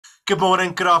Good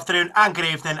morning, good afternoon, and good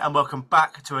evening, and welcome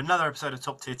back to another episode of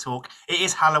Top Tier Talk. It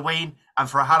is Halloween, and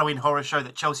for a Halloween horror show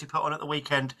that Chelsea put on at the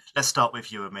weekend, let's start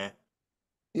with you, Amir.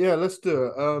 Yeah, let's do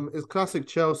it. It's classic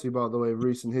Chelsea, by the way,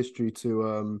 recent history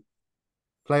to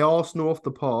play Arsenal off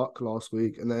the park last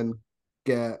week and then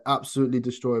get absolutely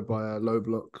destroyed by a low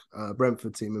block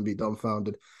Brentford team and be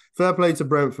dumbfounded. Fair play to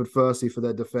Brentford, firstly, for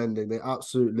their defending. They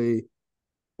absolutely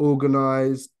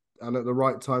organised and at the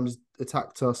right times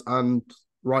attacked us and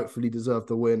rightfully deserved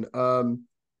the win.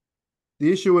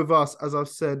 The issue with us, as I've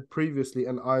said previously,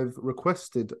 and I've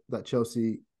requested that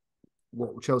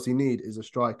what Chelsea need is a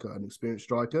striker, an experienced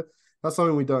striker. That's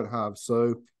something we don't have.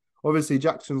 So obviously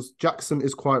Jackson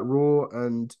is quite raw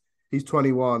and he's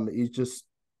 21. He's just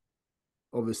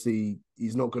obviously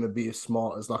he's not going to be as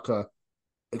smart as like a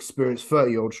experienced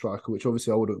 30-year-old striker, which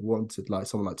obviously I would have wanted, like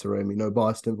someone like Taremi. No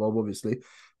bias involved, obviously.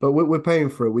 But we're paying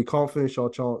for it. We can't finish our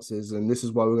chances, and this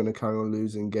is why we're going to carry on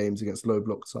losing games against low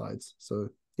block sides. So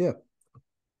yeah,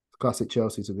 classic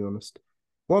Chelsea, to be honest.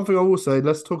 One thing I will say,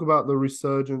 let's talk about the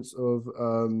resurgence of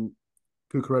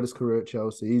Cucurella's career at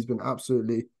Chelsea. He's been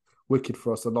absolutely wicked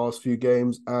for us the last few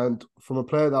games. And from a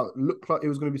player that looked like he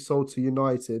was going to be sold to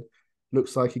United,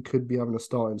 looks like he could be having a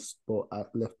starting spot at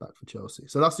left back for Chelsea.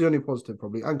 So that's the only positive,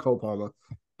 probably. And Cole Palmer.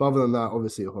 But other than that,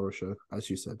 obviously a horror show, as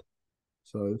you said.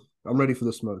 So I'm ready for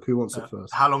the smoke. Who wants it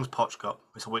first? How long's Poch got?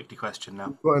 It's a weekly question now.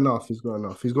 He's got enough. He's got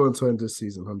enough. He's got until end of the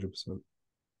season, 100%.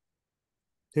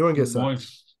 He won't get sacked.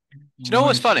 Do you know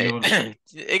what's funny?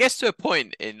 It gets to a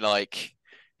point in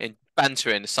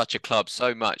bantering such a club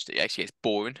so much that it actually gets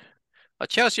boring. Like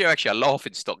Chelsea are actually a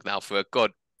laughing stock now for a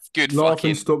good Laughing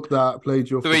fucking stock that played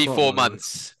your 3-4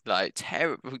 months. Like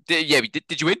terrible. Yeah, we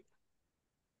did you win?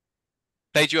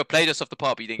 Played us off the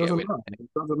park, but you didn't get a Doesn't win. matter. It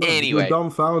doesn't matter. You're Anyway,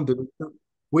 dumbfounded.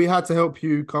 We had to help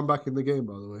you come back in the game,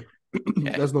 by the way.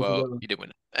 yeah, Let's not well, forget you didn't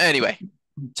win. Anyway,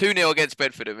 2-0 against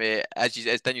Brentford, Amir. As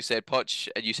Daniel said, Poch,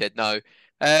 and you said no.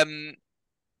 Um,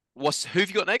 who have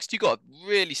you got next? You got a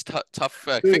really tough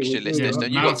that. fixture We list, do. isn't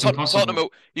it? You We've got got Tottenham.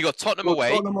 You got Tottenham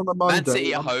away, Tottenham on the Man Monday,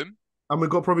 City at home. and we've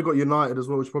probably got United as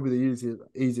well, which is probably the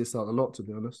easiest out of the lot, to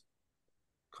be honest,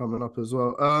 coming up as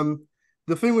well.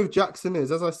 The thing with Jackson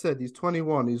is, as I said, he's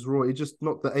 21, he's raw. He's just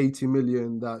not the 80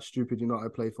 million that stupid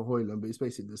United play for Hoyland, but it's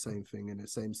basically the same thing in the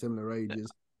same similar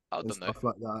ages I and don't know. stuff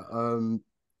like that.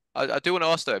 I do want to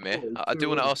ask though, Amir. Oh, I do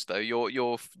want to ask though.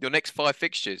 Your next five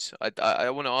fixtures. I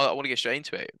want to get straight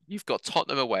into it. You've got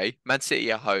Tottenham away, Man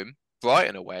City at home,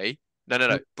 Brighton away.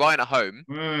 No. Brighton at home,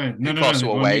 Wait, no. They've Newcastle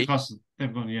got away, Newcastle.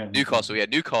 They've got Newcastle, yeah,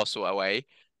 Newcastle away,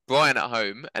 Brighton at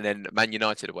home, and then Man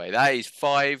United away. That is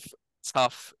five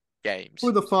tough games.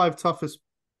 Probably the five toughest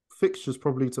fixtures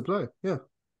probably to play. Yeah,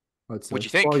 I'd What say. do you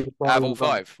think? Out of all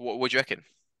five, what do you reckon?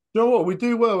 You know what? We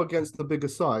do well against the bigger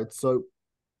side, so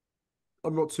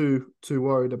I'm not too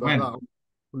worried about When? that.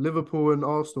 Liverpool and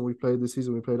Arsenal we played this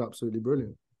season, we played absolutely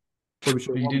brilliant. Probably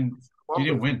should But have you won. didn't. You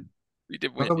didn't win. We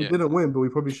did I win, know we yeah. didn't win, but we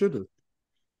probably should have.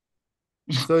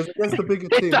 So it's against the bigger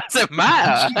It team. doesn't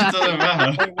matter. It doesn't We play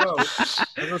matter. well. As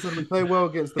I said, we play well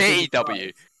against the bigger AEW.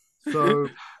 sides. So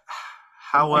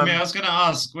How I mean, I was going to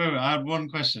ask. Wait, I had one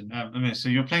question. I mean, so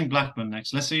you're playing Blackburn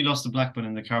next. Let's say you lost to Blackburn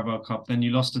in the Carabao Cup, then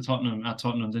you lost to Tottenham at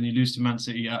Tottenham, then you lose to Man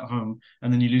City at home,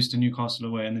 and then you lose to Newcastle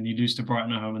away, and then you lose to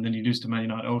Brighton at home, and then you lose to Man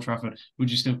United at Old Trafford. Would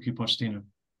you still keep Pochettino?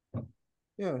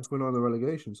 yeah, if we're not in the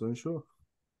relegation zone, sure.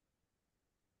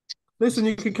 Listen,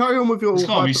 you can carry on with your There's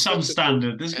got to be some hypothetical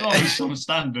standard. There's got to be some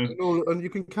standard. and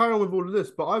you can carry on with all of this,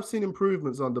 but I've seen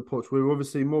improvements under Poch. We're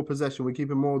obviously more possession, we're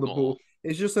keeping more of the Oh, ball.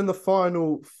 It's just in the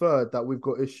final third that we've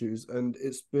got issues, and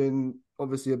it's been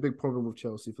obviously a big problem with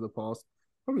Chelsea for the past,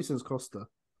 probably since Costa.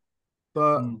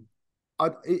 But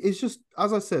it's just,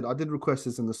 as I said, I did request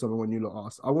this in the summer when you lot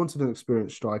asked. I wanted an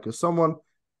experienced striker, someone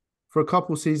for a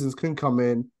couple seasons can come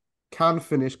in, can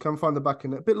finish, can find the back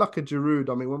in it. A bit like a Giroud.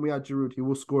 I mean, when we had Giroud, he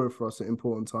was scoring for us at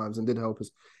important times and did help us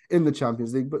in the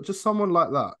Champions League. But just someone like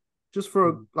that, just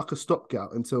for like a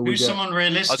stopgap until we Who's get. someone I was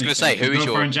realistic? going to say, that you who is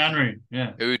go for your in January?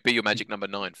 Yeah. who would be your magic number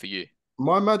 9 for you?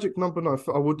 My magic number 9.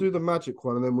 I will do the magic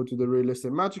one and then we'll do the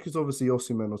realistic. Magic is obviously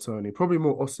Osimhen or Tony. Probably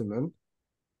more Osimhen,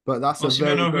 but that's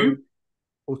Osimhen or very who?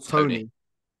 or Tony. Tony.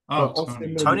 Oh, But Tony.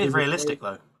 Osimhen Tony's is realistic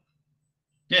though.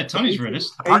 Yeah, Tony's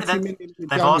realistic. Apparently 80 million in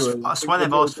they've asked. January. I swear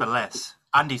they've asked for less.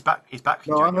 And he's back. He's back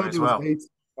in No, I January heard as it was well. 80.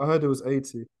 I heard it was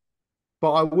 80.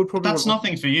 But I would But probably that's want.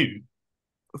 nothing for you.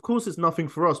 Of course, it's nothing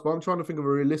for us, but I'm trying to think of a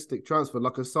realistic transfer,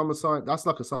 like a summer sign. That's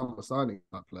like a summer signing,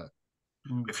 that player.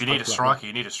 If you need a striker,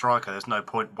 you need a striker. There's no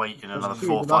point waiting another true,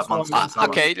 4 or but that's 5 months why I to the summer.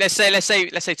 Okay,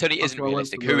 let's say Tony That's isn't why I went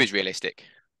realistic. for Who the- is realistic?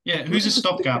 Yeah, who's a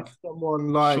stopgap? Someone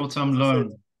like Short-term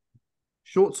loan.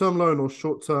 short-term loan or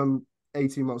short-term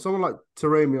 18 months. Someone like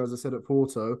Taremi, as I said at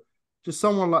Porto, Just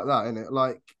someone like that, innit?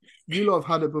 Like, you lot have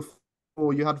had it before.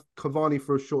 You had Cavani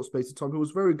for a short space of time, who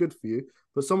was very good for you,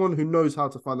 but someone who knows how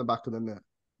to find the back of the net.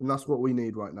 And that's what we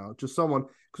need right now. Just someone,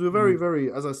 because we're very,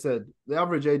 very, as I said, the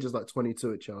average age is like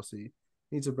 22 at Chelsea.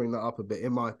 Need to bring that up a bit,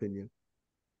 in my opinion.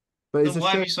 But it's So a why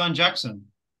have shame. you signed Jackson?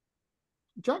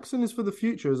 Jackson is for the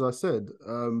future, as I said.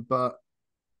 But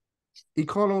he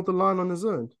can't hold the line on his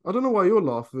own. I don't know why you're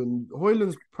laughing.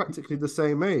 Hoyland's practically the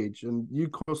same age, and you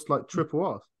cost like triple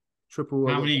us. Triple.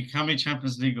 How many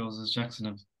Champions League goals has Jackson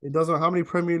have? It doesn't. How many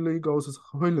Premier League goals has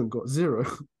Hoyland got? 0,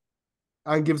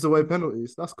 and gives away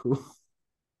penalties. That's cool.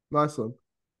 Nice one.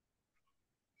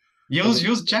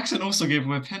 Yours Jackson also gave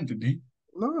away a pen, didn't he?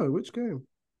 No, which game?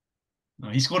 No,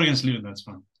 he scored against Luton. That's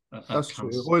fine. That That's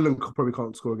counts. true. Hoyland probably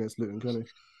can't score against Luton, can he?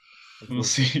 We'll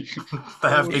see.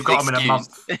 They've got him in a Excused.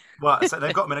 month. Well, so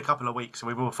they've got him in a couple of weeks, so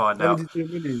we will find out. 72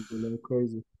 million,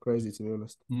 crazy to be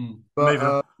honest. Hmm.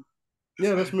 But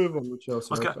yeah, let's move on with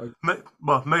Chelsea.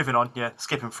 Moving on,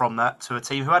 skipping from that to a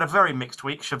team who had a very mixed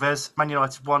week. Chavez, Man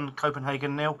United 1,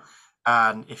 Copenhagen 0.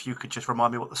 And if you could just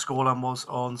remind me what the scoreline was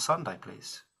on Sunday,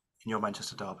 please, in your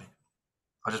Manchester derby.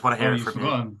 I just want to hear it from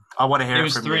you. I want to hear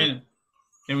it from you.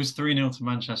 It was 3-0 to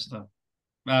Manchester.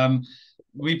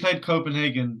 We played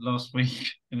Copenhagen last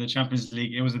week in the Champions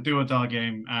League. It was a do-or-die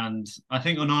game, and I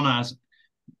think Onana's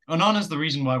the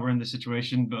reason why we're in this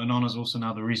situation, but Onana's also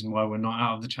now the reason why we're not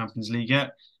out of the Champions League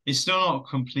yet. It's still not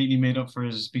completely made up for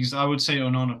us, because I would say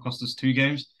Onana cost us 2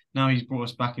 games. Now he's brought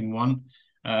us back in 1.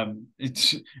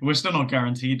 We're still not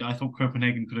guaranteed. I thought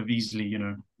Copenhagen could have easily,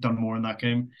 done more in that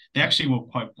game. They actually were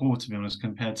quite poor, to be honest,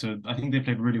 compared to, I think they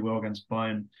played really well against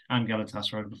Bayern and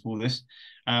Galatasaray before this.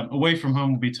 Away from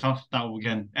home will be tough. That will,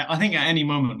 again, I think at any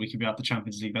moment we could be out the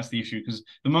Champions League. That's the issue, because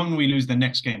the moment we lose the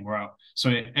next game, we're out.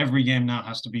 So every game now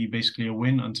has to be basically a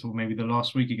win until maybe the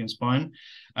last week against Bayern.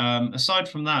 Aside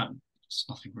from that, it's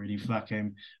nothing really for that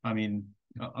game. I mean,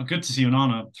 good to see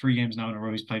Onana. 3 games now in a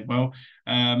row he's played well.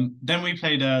 Then we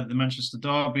played the Manchester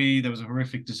derby. There was a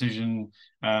horrific decision.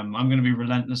 I'm going to be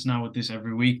relentless now with this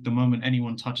every week. The moment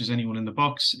anyone touches anyone in the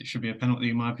box, it should be a penalty,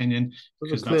 in my opinion,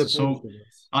 because that's assault.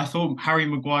 I thought Harry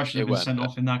Maguire should have been sent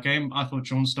off in that game. I thought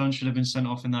John Stones should have been sent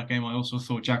off in that game. I also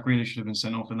thought Jack Grealish should have been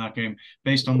sent off in that game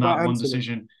based on that one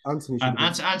decision.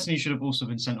 Anthony should have also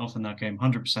been sent off in that game,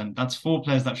 100%. That's 4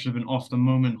 players that should have been off the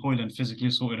moment Hoyland physically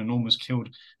assaulted and almost killed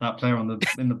that player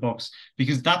in the box,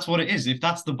 because that's what it is. If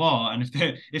that's the bar, and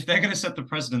if they're going to set the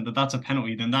precedent that that's a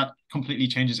penalty, then that completely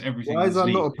changes everything. Why is that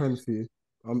not a pen for you?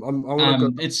 I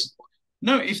want to go.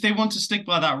 No, if they want to stick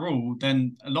by that rule,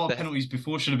 then a lot of penalties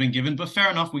before should have been given. But fair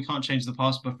enough, we can't change the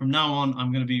past. But from now on,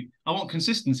 I want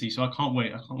consistency, so I can't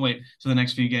wait. I can't wait for the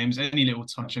next few games. Any little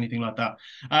touch, anything like that.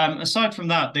 Aside from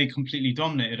that, they completely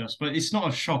dominated us. But it's not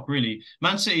a shock, really.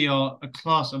 Man City are a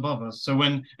class above us. So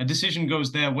when a decision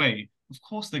goes their way, of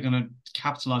course they're going to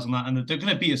capitalize on that, and they're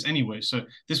going to beat us anyway. So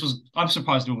I'm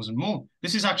surprised it wasn't more.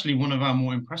 This is actually one of our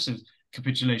more impressive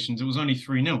capitulations. It was only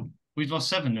 3-0. We've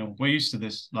lost 7-0. We're used to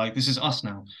this. Like, this is us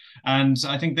now. And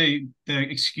I think the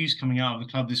excuse coming out of the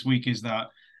club this week is that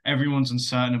everyone's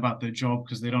uncertain about their job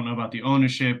because they don't know about the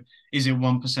ownership. Is it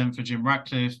 1% for Jim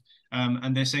Ratcliffe?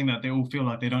 And they're saying that they all feel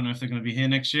like they don't know if they're going to be here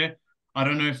next year. I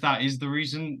don't know if that is the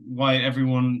reason why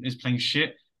everyone is playing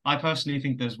shit. I personally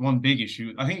think there's one big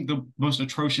issue. I think the most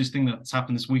atrocious thing that's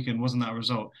happened this weekend wasn't that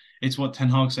result. It's what Ten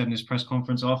Hag said in his press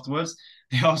conference afterwards.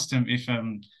 They asked him if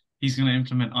he's going to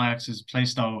implement Ajax's play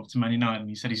style to Man United, and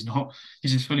he said he's not. He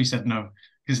just fully said no,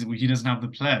 because he doesn't have the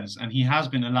players, and he has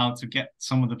been allowed to get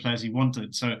some of the players he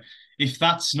wanted. So if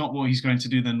that's not what he's going to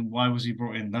do, then why was he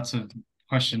brought in? That's a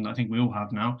question I think we all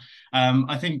have now.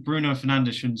 I think Bruno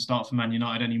Fernandes shouldn't start for Man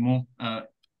United anymore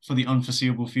for the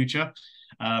unforeseeable future.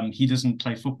 He doesn't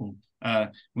play football.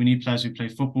 We need players who play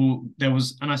football.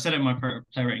 And I said it in my player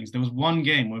ratings, there was one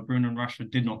game where Bruno and Rashford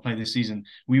did not play this season.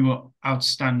 We were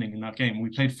outstanding in that game.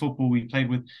 We played football. We played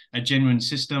with a genuine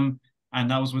system, and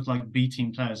that was with like B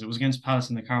team players. It was against Palace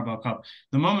in the Carabao Cup.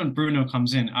 The moment Bruno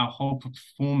comes in, our whole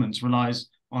performance relies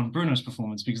on Bruno's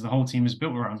performance, because the whole team is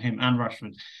built around him and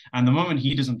Rashford. And the moment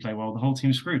he doesn't play well, the whole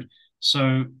team's screwed.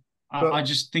 So I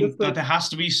just think that there has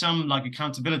to be some like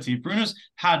accountability. If Bruno's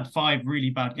had 5 really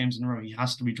bad games in a row, he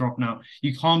has to be dropped now.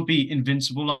 You can't be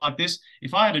invincible like this.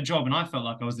 If I had a job and I felt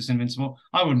like I was this invincible,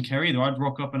 I wouldn't care either. I'd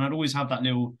rock up and I'd always have that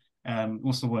little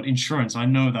insurance. I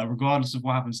know that regardless of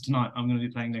what happens tonight, I'm going to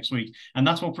be playing next week. And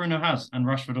that's what Bruno has, and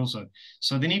Rashford also.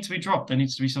 So they need to be dropped. There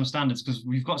needs to be some standards, because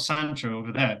we've got Sancho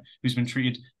over there who's been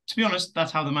treated, to be honest,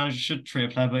 that's how the manager should treat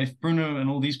a player. But if Bruno and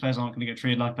all these players aren't going to get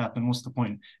treated like that, then what's the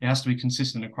point? It has to be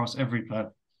consistent across every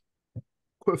player.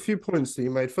 quite a few points that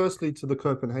you made. Firstly, to the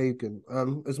Copenhagen.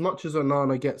 As much as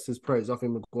Onana gets his praise, I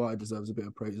think Maguire deserves a bit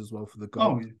of praise as well for the goal.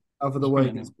 Oh, yeah. And for the It's way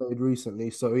brilliant. he's played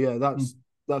recently. So yeah,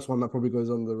 that's one that probably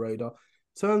goes under the radar.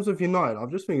 In terms of United, I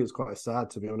just think it's quite sad,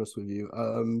 to be honest with you.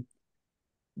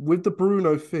 With the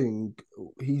Bruno thing,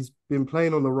 he's been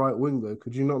playing on the right wing though.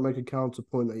 Could you not make a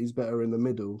counterpoint that he's better in the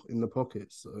middle, in the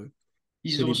pockets? So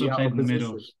He's should he also be out played of in the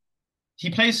middle. position? He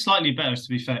plays slightly better, to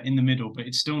be fair, in the middle, but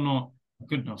it's still not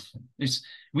good enough.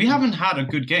 We haven't had a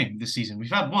good game this season. We've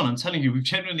had one. I'm telling you, we've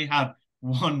generally had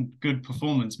one good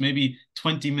performance, maybe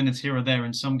 20 minutes here or there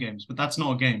in some games, but that's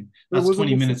not a game. That's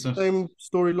 20 minutes the of. same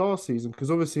story last season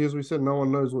because obviously, as we said, no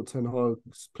one knows what Ten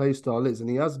Hag's play style is, and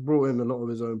he has brought in a lot of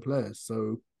his own players.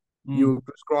 So you were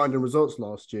just grinding results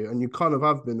last year, and you kind of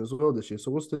have been as well this year. So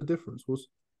what's the difference?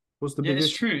 What's the Yeah, big it's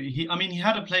issue? true. He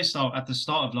had a play style at the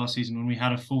start of last season when we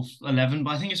had a full 11, but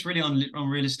I think it's really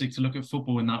unrealistic to look at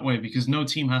football in that way because no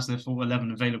team has their full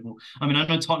 11 available. I mean, I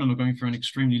know Tottenham are going through an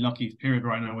extremely lucky period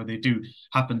right now where they do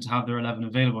happen to have their 11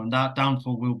 available, and that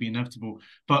downfall will be inevitable.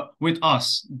 But with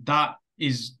us, that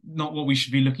is not what we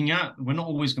should be looking at. We're not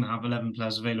always going to have 11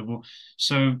 players available.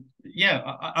 So, yeah,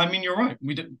 I mean, you're right.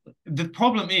 The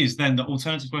problem is then the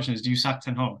alternative question is, do you sack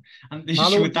Ten Hag? And the How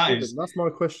long issue would with you that give is, him? That's my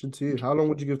question to you. How long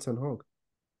would you give Ten Hag?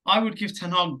 I would give Ten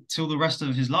Hag till the rest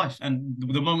of his life, and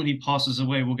the moment he passes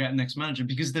away, we'll get a next manager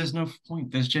because there's no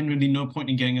point. There's genuinely no point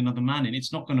in getting another man in.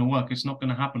 It's not going to work. It's not going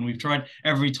to happen. We've tried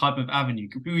every type of avenue.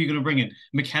 Who are you going to bring in?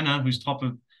 McKenna, who's top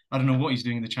of. I don't know what he's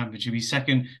doing in the championship. He's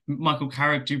second. Michael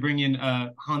Carrick, do you bring in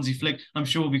Hansi Flick? I'm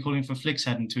sure we'll be calling for Flick's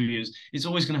head in 2 years. It's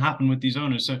always going to happen with these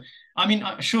owners. So, I mean,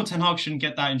 sure, Ten Hag shouldn't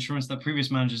get that insurance that previous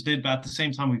managers did, but at the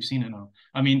same time, we've seen it now.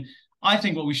 I mean, I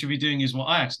think what we should be doing is what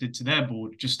Ajax did to their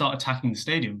board: just start attacking the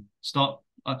stadium. Okay,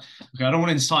 I don't want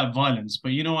to incite violence,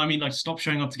 but you know what I mean? Like, stop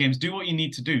showing up to games. Do what you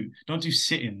need to do. Don't do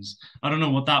sit-ins. I don't know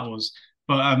what that was,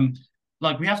 but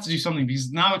like we have to do something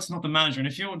because now it's not the manager. And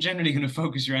if you're generally going to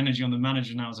focus your energy on the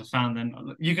manager now as a fan, then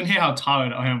you can hear how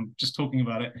tired I am just talking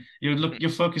about it. You're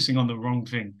focusing on the wrong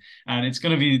thing, and it's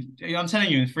going to be. I'm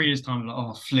telling you, in 3 years' time, like,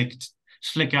 oh,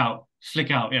 flick out.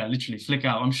 Yeah, literally flick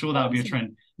out. I'm sure that would be a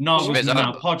trend. Nagelsmann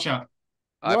out, Poch out.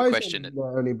 I have a Why is question. it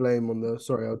only blame on the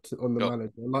on the Go.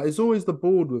 manager? Like it's always the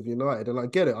board with United, and I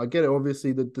get it.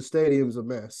 Obviously, the stadium's a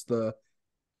mess.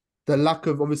 The lack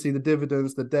of obviously the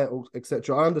dividends, the debt,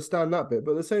 etc. I understand that bit,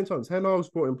 but at the same time, Ten Hag's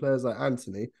brought in players like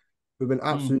Anthony, who've been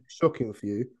absolutely shocking for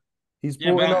you. He's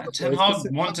Yeah, brought in but other Ten players.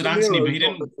 Hag wanted Anthony, but he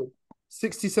didn't.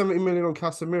 60, 70 million on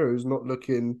Casemiro is not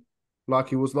looking like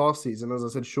he was last season. As I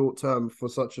said, short term for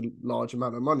such a large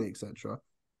amount of money, etc.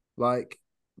 Like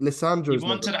He Lissandro's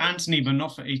wanted never. Anthony, but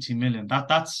not for 80 million.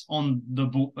 That's on the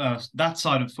that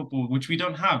side of football, which we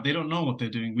don't have. They don't know what they're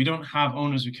doing. We don't have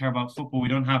owners who care about football. We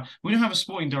don't have a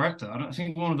sporting director. I don't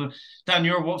think one of the Dan,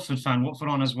 you're a Watford fan. Watford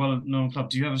on as well known club.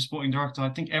 Do you have a sporting director? I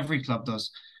think every club does.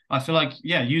 I feel like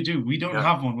yeah, you do. We don't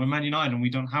have one. We're Man United, and we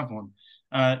don't have one.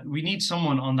 We need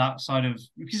someone on that side of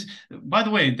because by the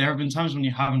way, there have been times when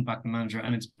you haven't backed the manager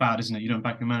and it's bad, isn't it? You don't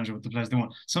back the manager with the players they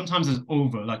want. Sometimes it's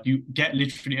over. Like you get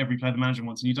literally every player the manager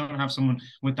wants, and you don't have someone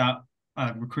with that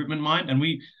recruitment mind. And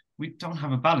we don't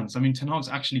have a balance. I mean, Ten Hag's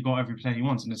actually got every player he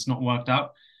wants, and it's not worked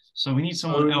out. So we need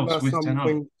someone else That's with Ten Hag.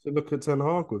 something to look at Ten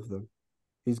Hag with them.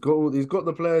 He's got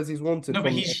the players he's wanted. No,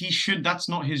 but he should. That's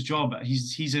not his job.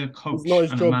 He's a coach. It's not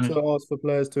his and job a manager. to ask for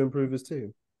players to improve his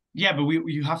team. Yeah, but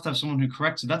you have to have someone who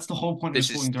corrects it. That's the whole point of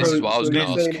sporting This is what I was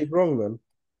going to ask. He's wrong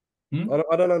then.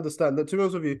 I don't understand that. To be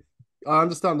honest with you, I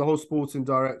understand the whole sporting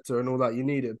director and all that. You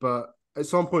need it, but at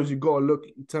some points you've got to look.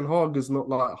 Ten Hag is not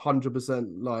like 100%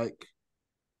 like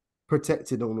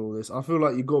protected on all this. I feel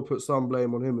like you got to put some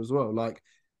blame on him as well. Like.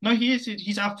 No, he is.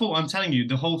 He's our fault. I'm telling you,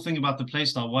 the whole thing about the play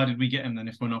style. Why did we get him then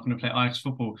if we're not going to play Ajax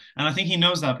football? And I think he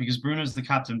knows that because Bruno's the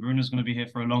captain. Bruno's going to be here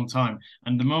for a long time.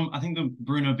 And the moment I think the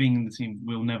Bruno being in the team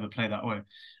will never play that way.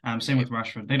 Same with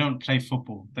Rashford. They don't play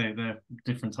football. They're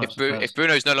different types of players. If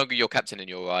Bruno's no longer your captain in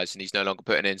your eyes and he's no longer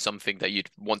putting in something that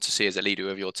you'd want to see as a leader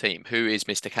of your team, who is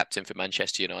Mr. Captain for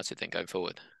Manchester United then going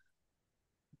forward?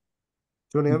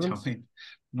 Johnny Evans?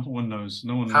 No one knows.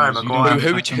 No one Harry knows. Maguire.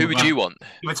 Who would you want?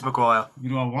 Give it to Maguire. Who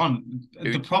do I want?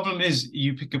 The problem is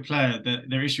you pick a player that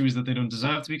their issue is that they don't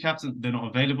deserve to be captain. They're not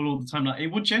available all the time. Like, it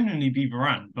would genuinely be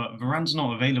Varane, but Varane's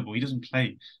not available. He doesn't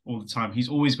play all the time. He's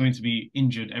always going to be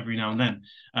injured every now and then.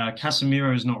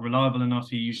 Casemiro is not reliable enough.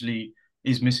 He usually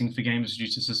is missing for games due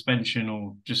to suspension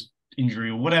or just injury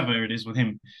or whatever it is with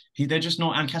him. They're just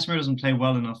not, and Casemiro doesn't play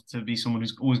well enough to be someone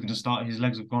who's always going to start. His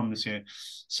legs have gone this year.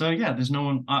 So yeah, there's no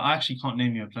one. I actually can't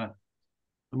name you a player.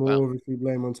 More obviously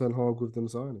blame on Ten Hag with them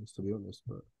signings, to be honest.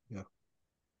 But yeah,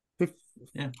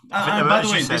 Yeah. think And by the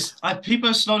as you way, said- people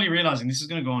are slowly realizing this is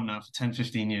going to go on now for 10,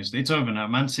 15 years. It's over now.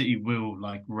 Man City will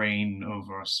like reign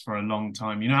over us for a long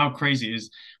time. You know how crazy it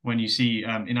is when you see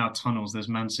in our tunnels, there's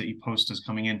Man City posters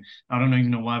coming in. I don't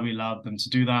even know why we allowed them to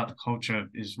do that. The culture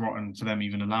is rotten for them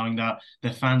even allowing that.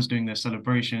 Their fans doing their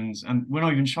celebrations, and we're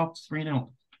not even shocked. 3-0.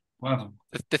 Whatever.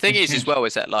 The thing It's is, as changed. well,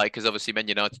 is that like, because obviously Man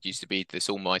United used to be this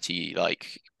almighty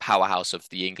like powerhouse of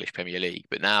the English Premier League,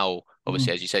 but now,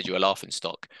 obviously, as you said, you're a laughing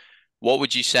stock. What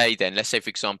would you say then? Let's say, for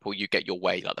example, you get your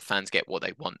way, like the fans get what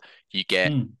they want. You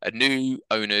get a new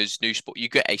owners, new sport. You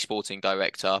get a sporting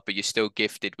director, but you're still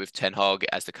gifted with Ten Hag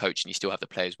as the coach, and you still have the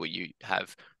players what you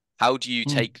have. How do you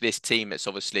take this team that's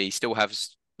obviously still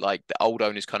has like the old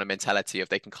owners kind of mentality of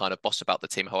they can kind of boss about the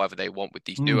team however they want with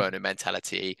these new owner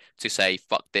mentality to say,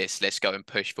 fuck this, let's go and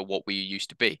push for what we used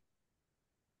to be?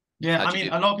 Yeah, How I do you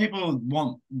mean, do a lot of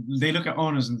people they look at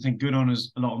owners and think good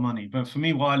owners a lot of money. But for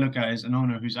me, what I look at is an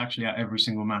owner who's actually at every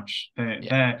single match.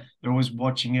 They're always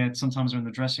watching it. Sometimes they're in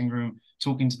the dressing room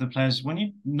talking to the players. When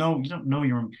you don't know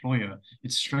your employer,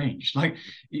 it's strange. Like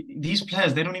these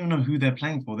players, they don't even know who they're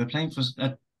playing for. They're playing for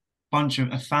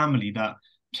a family that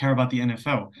care about the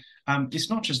NFL.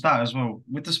 It's not just that as well.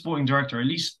 With the sporting director, at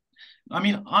least, I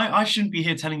mean, I shouldn't be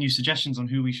here telling you suggestions on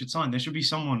who we should sign. There should be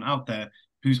someone out there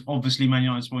who's obviously Man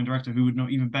United sporting director who would know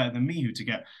even better than me who to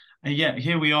get. And yet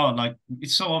here we are, like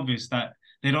it's so obvious that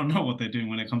they don't know what they're doing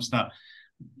when it comes to that.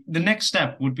 The next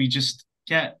step would be just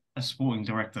get a sporting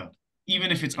director,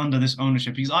 even if it's under this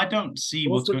ownership, because I don't see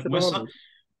What's what's going. Richard Arnold?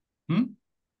 Hmm?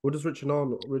 What does Richard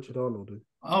Arnold do?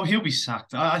 Oh, he'll be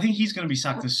sacked. I think he's going to be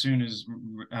sacked as soon as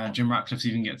Jim Ratcliffe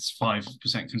even gets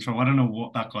 5% control. I don't know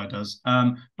what that guy does.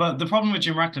 But the problem with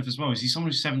Jim Ratcliffe as well is he's someone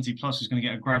who's 70 plus who's going to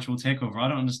get a gradual takeover. I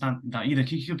don't understand that either.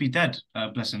 He could be dead.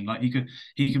 Bless him. Like he could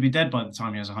be dead by the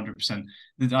time he has 100%.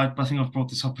 I think I've brought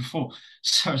this up before.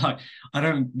 So like I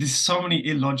don't. There's so many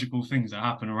illogical things that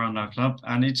happen around our club,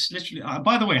 and it's literally.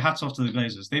 By the way, hats off to the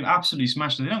Glazers. They've absolutely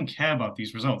smashed it. They don't care about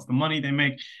these results. The money they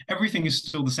make, everything is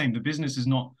still the same. The business is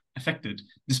not affected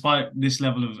despite this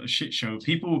level of a shit show.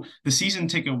 The season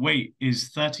ticket wait is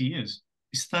 30 years.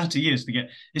 It's 30 years to get.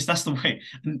 That's the way.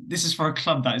 And this is for a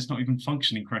club that is not even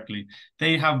functioning correctly.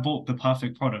 They have bought the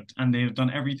perfect product and they have done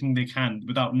everything they can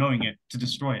without knowing it to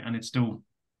destroy it, and it's still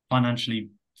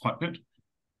financially quite good.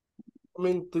 I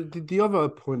mean, the other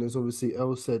point is obviously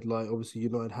El said like obviously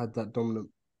United had that dominant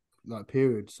like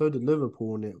period. So did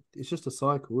Liverpool, and it's just a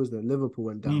cycle, isn't it? Liverpool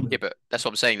went down. Yeah, but that's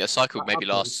what I'm saying. The cycle That maybe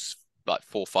happened. lasts like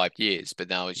 4 or 5 years, but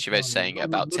now Chavez saying Not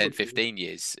with about 10, Liverpool. 15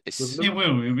 years. It's With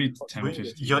It'll be 10, 15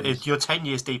 years. You're 10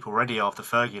 years deep already after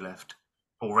Fergie left.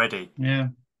 Already. Yeah.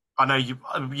 I know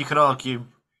you could argue,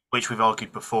 which we've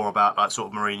argued before, about like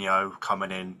sort of Mourinho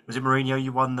coming in. Was it Mourinho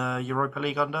you won the Europa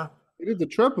League under? He did the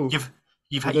treble. You've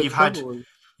He did had treble.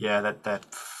 yeah, that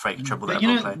fake treble But that you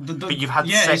know, everyone played. But you've had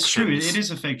yeah, sections. it's true. It is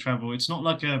a fake treble. It's not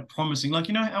like a promising, like,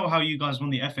 you know how you guys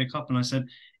won the FA Cup, and I said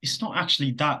it's not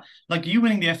actually that. Like you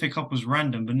winning the FA Cup was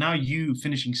random, but now you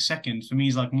finishing second for me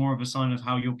is like more of a sign of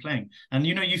how you're playing. And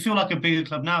you know, you feel like a bigger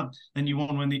club now than you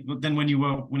won when you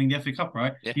were winning the FA Cup,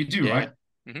 right? Yeah, You do, yeah, right?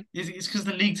 yeah. Mm-hmm. It's because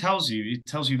the league tells you. It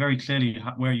tells you very clearly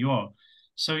where you are.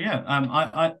 So yeah,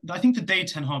 I think the day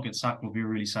Ten Hag gets sacked will be a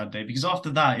really sad day, because after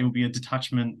that it will be a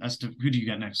detachment as to who do you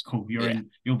get next. Cool,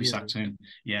 you'll be sacked soon.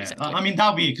 Yeah, Exactly. I mean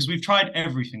that'll be it, because we've tried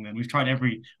everything. Then we've tried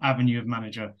every avenue of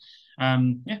manager. Yeah,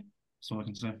 that's all I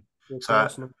can say. So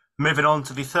moving on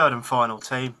to the third and final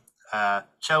team,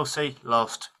 Chelsea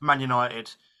lost, Man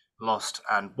United lost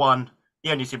and won.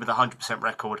 The only team with a 100%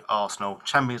 record, Arsenal,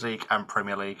 Champions League and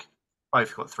Premier League.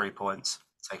 Both got 3 points.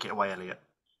 Take it away, Elliot.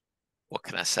 What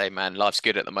can I say, man? Life's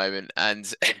good at the moment.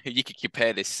 And you could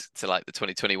compare this to like the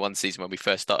 2021 season when we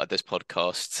first started this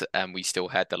podcast and we still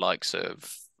had the likes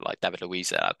of like David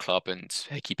Luiz at our club and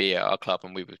Hickey B at our club.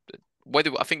 And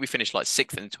I think we finished like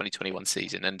 6th in the 2021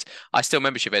 season. And I still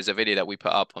remember, Chavez, a video that we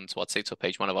put up onto our TikTok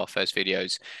page, one of our first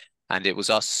videos. And it was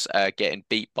us getting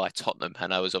beat by Tottenham.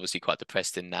 And I was obviously quite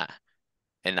depressed in that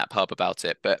pub about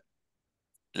it. But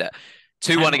look,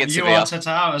 2-1 against you Sevilla. are Arteta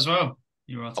out as well.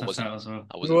 You were Arteta out as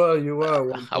well. You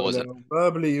were. I wasn't.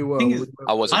 Verbally, you were.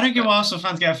 I wasn't. I don't get why Arsenal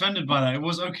fans get offended by that. It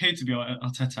was okay to be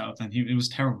Arteta out then. It was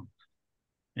terrible.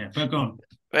 Yeah, but go on.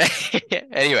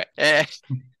 Anyway,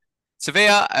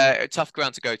 Sevilla, tough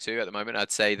ground to go to at the moment.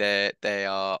 I'd say they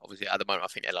are obviously at the moment. I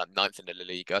think they're like 9th in the La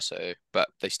Liga. So, but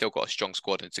they still got a strong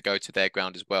squad, and to go to their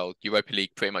ground as well. Europa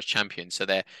League pretty much champions, so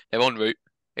they're en route.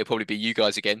 It'll probably be you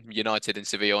guys again, United and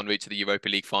Sevilla en route to the Europa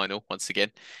League final once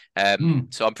again.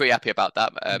 So I'm pretty happy about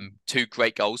that. 2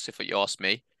 great goals, if you ask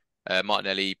me.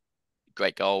 Martinelli,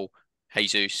 great goal.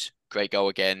 Jesus, great goal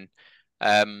again.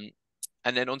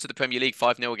 and then onto the Premier League,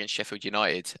 5-0 against Sheffield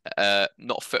United.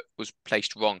 Not a foot was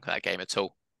placed wrong that game at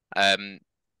all.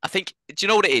 I think, do you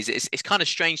know what it is? It's kind of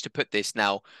strange to put this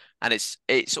now, and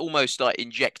it's almost like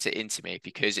inject it into me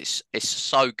because it's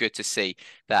so good to see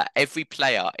that every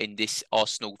player in this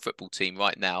Arsenal football team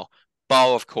right now,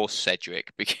 bar of course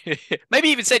Cedric, because maybe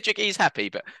even Cedric is happy,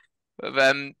 but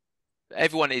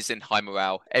everyone is in high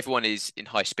morale, everyone is in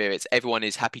high spirits, everyone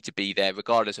is happy to be there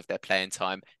regardless of their playing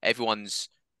time. Everyone's,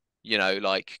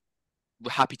 like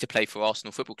happy to play for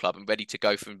Arsenal Football Club and ready to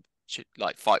go from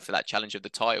like fight for that challenge of the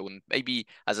title. And maybe,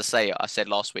 as I said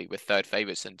last week, we're third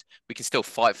favourites and we can still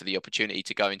fight for the opportunity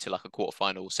to go into like a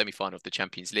quarter-final, semi-final of the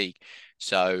Champions League.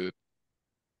 So,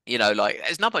 like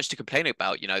there's not much to complain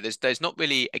about. There's not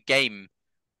really a game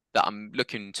that I'm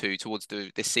looking towards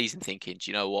this season thinking, do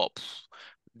you know what?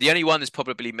 The only one is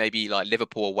probably maybe like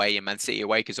Liverpool away and Man City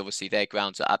away, because obviously their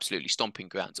grounds are absolutely stomping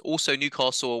grounds. Also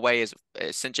Newcastle away as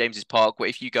St James's Park, where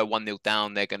if you go 1-0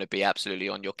 down, they're going to be absolutely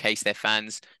on your case. They're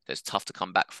fans. So it's tough to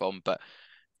come back from. But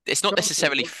it's not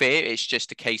necessarily fear. It's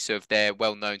just a case of they're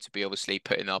well known to be obviously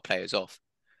putting our players off.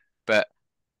 But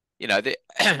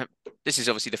this is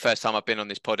obviously the first time I've been on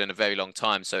this pod in a very long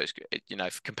time. So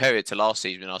it's, compare it to last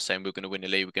season when I was saying we're going to win the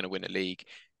league, we're going to win the league.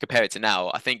 Compare it to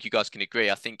now. I think you guys can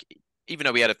agree. I think even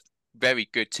though we had a very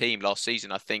good team last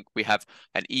season, I think we have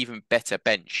an even better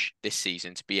bench this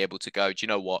season to be able to go, do you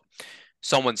know what?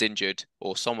 Someone's injured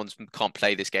or someone can't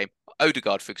play this game.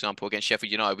 Odegaard, for example, against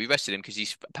Sheffield United, we rested him because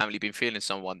he's apparently been feeling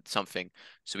something.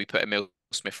 So we put Emil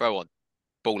Smith-Rowe on.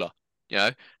 Baller.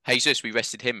 Jesus, we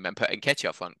rested him and put Nketiah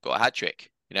up front, got a hat-trick.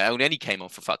 Elneny came on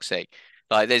for fuck's sake.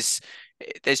 Like there's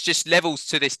just levels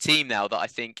to this team now that I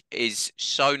think is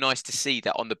so nice to see,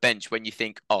 that on the bench when you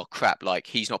think, oh crap, like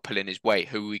he's not pulling his weight,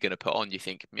 who are we going to put on? You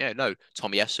think, yeah, no,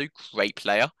 Tomiyasu, great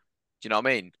player. Do you know what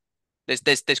I mean?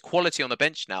 There's quality on the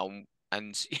bench now,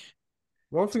 and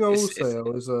one thing I will say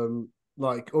is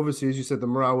like obviously as you said, the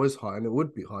morale is high and it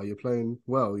would be high. You're playing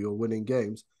well, you're winning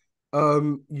games.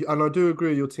 And I do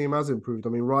agree your team has improved. I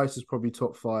mean, Rice is probably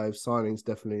top 5 signings,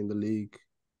 definitely in the league.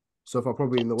 So far,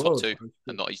 probably in the world. Top 2,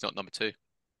 and he's not number 2.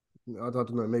 I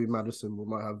don't know. Maybe Madison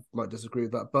might disagree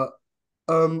with that. But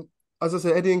as I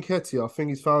said, Eddie Nketiah, I think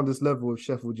he's found his level with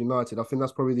Sheffield United. I think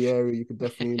that's probably the area you could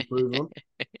definitely improve on.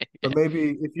 But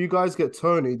maybe if you guys get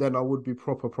Tony, then I would be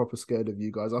proper scared of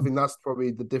you guys. I think that's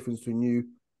probably the difference between you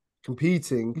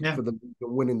competing for the league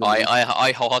and winning the league.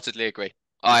 I wholeheartedly agree.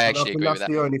 I actually agree with that.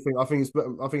 That's the only thing. I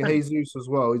think Jesus as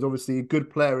well. He's obviously a good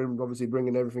player and obviously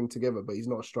bringing everything together, but he's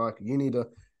not a striker. You need a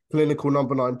clinical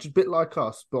number 9, just a bit like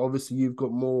us, but obviously you've got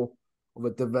more of a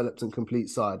developed and complete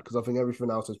side, because I think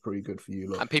everything else is pretty good for you.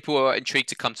 Look. And people are intrigued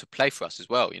to come to play for us as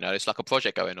well. It's like a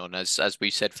project going on, as we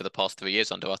said for the past 3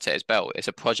 years under Arteta's belt. It's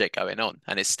a project going on,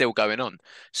 and it's still going on.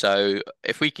 So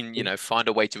if we can, find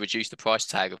a way to reduce the price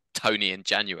tag of Tony in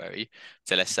January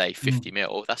to, let's say, 50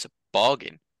 mil, that's a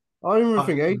bargain. I don't even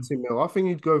think 80 mil. I think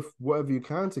you'd go for whatever you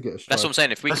can to get a striker. That's what I'm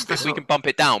saying. If we can bump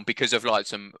it down because of like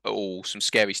some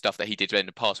scary stuff that he did in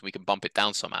the past, and we can bump it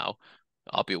down somehow,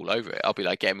 I'll be all over it. I'll be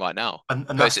like, get him right now. And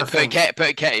that's the thing.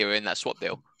 Put Nketiah in that swap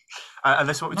deal. And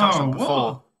that's what we touched on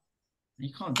before. You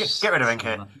can't get rid of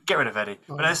Nketiah. Get rid of Eddie.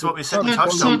 But that's what we said. We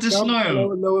touched on.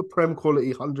 Lower Prem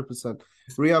quality, 100%.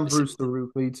 Rhian Brewster,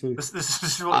 me too. This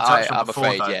is what we touched on before.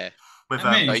 I'm afraid, yeah. With,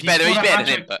 he's better than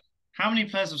him, but. How many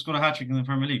players have scored a hat-trick in the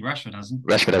Premier League? Rashford hasn't.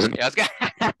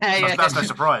 Yeah, that's no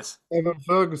surprise. Evan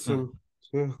Ferguson.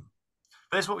 Yeah.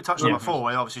 But that's what we touched on before.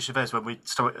 Where obviously Chavez, when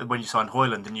you signed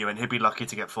Højlund, and he'd be lucky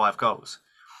to get 5 goals.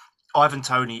 Ivan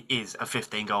Toney is a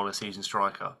 15-goal a season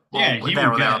striker. Yeah, there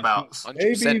or thereabouts.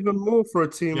 Maybe even more for a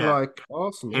team like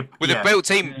Arsenal. With a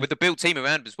built team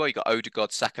around him as well. You got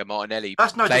Odegaard, Saka, Martinelli.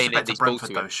 That's no disrespect to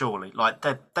Brentford, though. Surely, like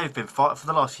they've been fighting for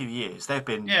the last few years. They've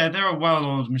been. Yeah, they're a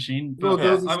well-oiled machine. Well,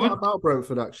 there's a stat about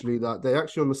Brentford actually that they're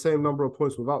actually on the same number of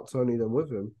points without Toney than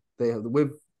with him. They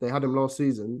had him last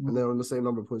season and they're on the same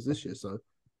number of points this year. So.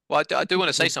 Well, I do want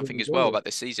to say something as well about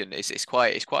this season. It's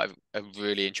quite a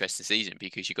really interesting season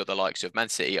because you've got the likes of Man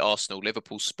City, Arsenal,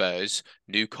 Liverpool, Spurs,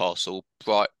 Newcastle,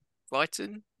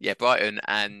 Brighton,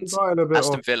 and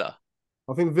Aston Villa.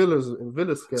 I think Villa's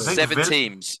scared. 7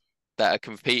 teams that are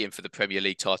competing for the Premier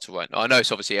League title right now. I know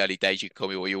it's obviously early days. You can call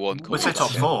me what you want. We'll say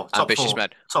top 4. Ambitious man.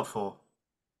 Top 4.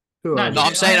 No,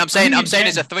 I'm saying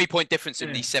there's a 3-point difference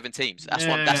in these 7 teams.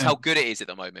 That's how good it is at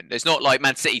the moment. It's not like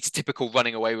Man City's typical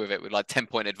running away with it with like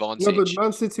 10-point advantage. No, but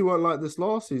Man City weren't like this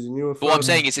last season. But what I'm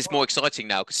saying is it's more exciting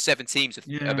now because 7 teams are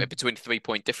between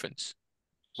 3-point difference.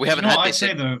 We haven't had this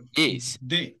in years.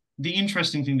 The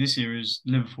interesting thing this year is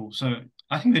Liverpool. So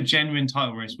I think the genuine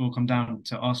title race will come down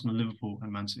to Arsenal, Liverpool,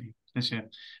 and Man City this year.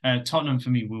 Tottenham for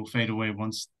me will fade away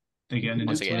once they get an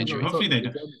Once they get an injury. injury. Hopefully they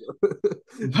don't.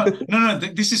 But no,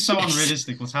 this is so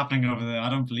unrealistic. What's happening over there? I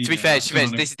don't believe. To be it. fair, I still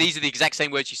don't these are the exact same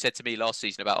words you said to me last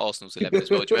season about Arsenal's 11 as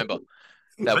well. Do you remember?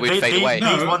 That But we'd fade away.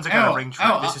 these ones are going to ring true.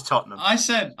 This is Tottenham. I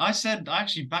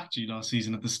actually backed you last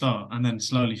season at the start and then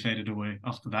slowly faded away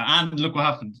after that. And look what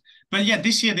happened. But yeah,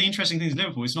 this year, the interesting thing is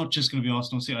Liverpool. It's not just going to be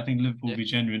Arsenal City. I think Liverpool will be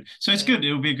genuine. So it's good.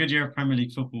 It will be a good year of Premier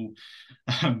League football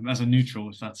as a neutral,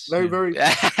 if that's... Very.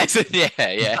 Yeah.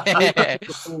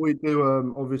 Before we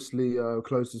do, obviously,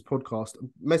 close this podcast,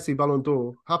 Messi Ballon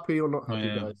d'Or, happy or not happy,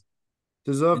 guys?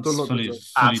 Deserved or not deserved?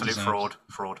 Absolute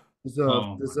fraud.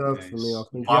 Deserved for me, I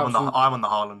think. I'm on the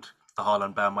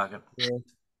Haaland bandwagon. Yeah.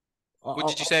 What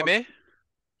did you say, Amir?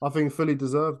 I think fully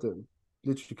deserved it.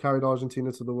 Literally carried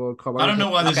Argentina to the World Cup. I don't know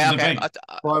why this is a debate.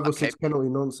 5 or 6 penalty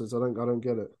nonsense. I don't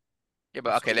get it. Yeah,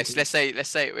 but okay, let's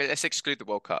exclude the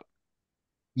World Cup.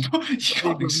 You can't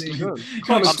exclude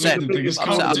I'm saying the biggest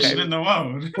competition in the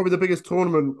world. Probably the biggest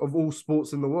tournament of all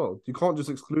sports in the world. You can't just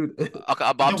exclude it.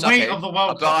 The weight of the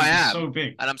World Cup is so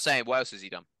big. And I'm saying, what else has he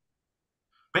done?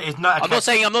 But it's not. Okay.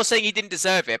 I'm not saying he didn't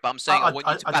deserve it, but I'm saying I want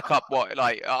you to back up what,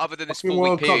 like, other than this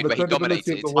 4-week period where he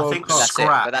dominated. I think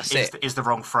scrap is the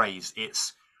wrong phrase.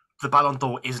 It's the Ballon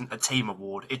d'Or isn't a team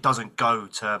award. It doesn't go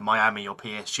to Miami or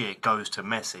PSG. It goes to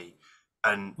Messi.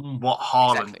 And what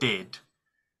Haaland did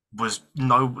was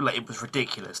it was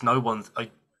ridiculous. No one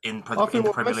in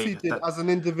the Premier League did as an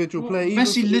individual player.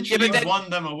 Messi literally won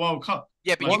them a World Cup.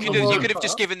 Yeah, but you could have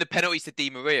just given the penalties to Di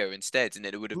Maria instead, and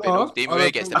then it would have been Di Maria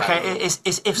gets the penalty. Okay, it's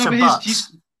ifs and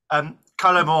buts.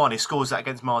 Kolo Muani scores that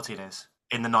against Martinez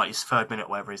in the 93rd minute,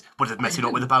 whatever it is. What did Messi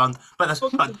not with the Ballon? But that's you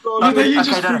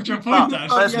just proved your point.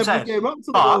 That's what I'm saying. What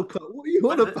are you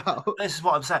on about? This is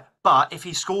what I'm saying. But if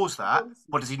he scores that,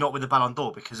 what does he not win the Ballon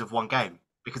d'Or because of one game?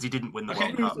 Because he didn't win the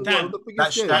World Cup.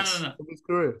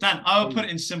 Dan, I'll put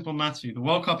it in simple maths for you. The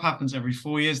World Cup happens every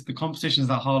 4 years. The competitions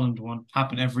that Haaland won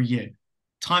happen every year.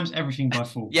 Times everything by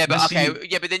 4. Yeah, but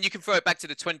but then you can throw it back to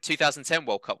the 2010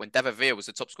 World Cup when David Villa was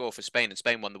the top scorer for Spain and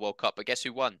Spain won the World Cup. But guess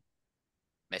who won?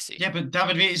 Messi. Yeah, but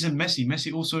David Villa isn't Messi.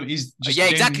 Messi also is just yeah,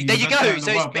 exactly. There you go.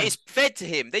 So it's fed to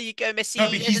him. There you go, Messi. No,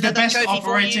 but he's the best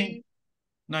operating.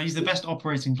 No, he's the best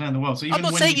operating player in the world. So even I'm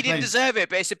not saying he didn't deserve it,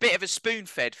 but it's a bit of a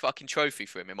spoon-fed fucking trophy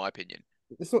for him, in my opinion.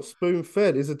 It's not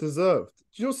spoon-fed. It's a deserved.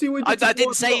 Do you not see what I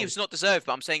didn't say it was not deserved,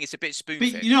 but I'm saying it's a bit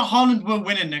spoon-fed. But you know, Haaland will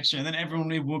win it next year, and then everyone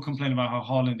will complain about how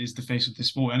Haaland is the face of the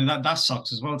sport, and that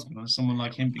sucks as well. To be honest, someone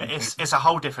like him. It's a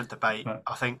whole different debate. But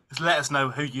I think let us know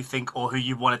who you think or who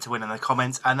you wanted to win in the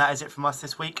comments, and that is it from us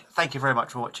this week. Thank you very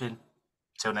much for watching.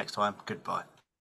 Till next time, goodbye.